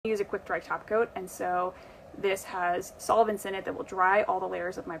use a quick dry top coat, and so this has solvents in it that will dry all the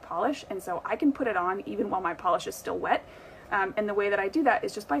layers of my polish, and so I can put it on even while my polish is still wet. And the way that I do that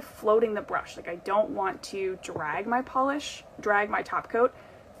is just by floating the brush. Like, I don't want to drag my top coat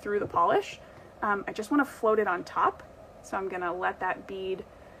through the polish. I just want to float it on top. So I'm gonna let that bead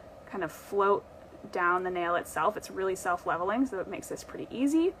kind of float down the nail itself. It's really self-leveling, so it makes this pretty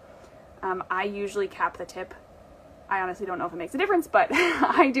easy. I usually cap the tip. I honestly don't know if it makes a difference, but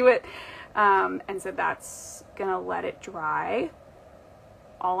I do it. And so that's gonna let it dry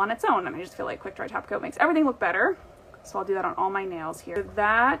all on its own. And I just feel like quick dry top coat makes everything look better. So I'll do that on all my nails here.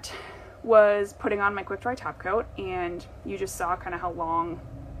 That was putting on my quick dry top coat, and you just saw kind of how long,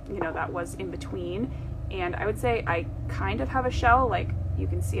 you know, that was in between. And I would say I kind of have a shell. Like, you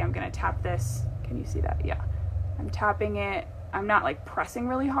can see I'm gonna tap this. Can you see that? Yeah. I'm tapping it. I'm not like pressing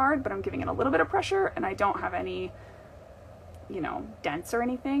really hard, but I'm giving it a little bit of pressure, and I don't have any, you know, dents or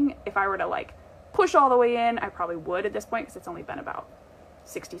anything. If I were to like push all the way in, I probably would at this point, because it's only been about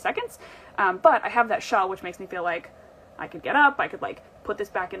 60 seconds. But I have that shell, which makes me feel like I could get up, I could like put this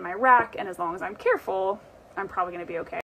back in my rack, and as long as I'm careful, I'm probably gonna be okay.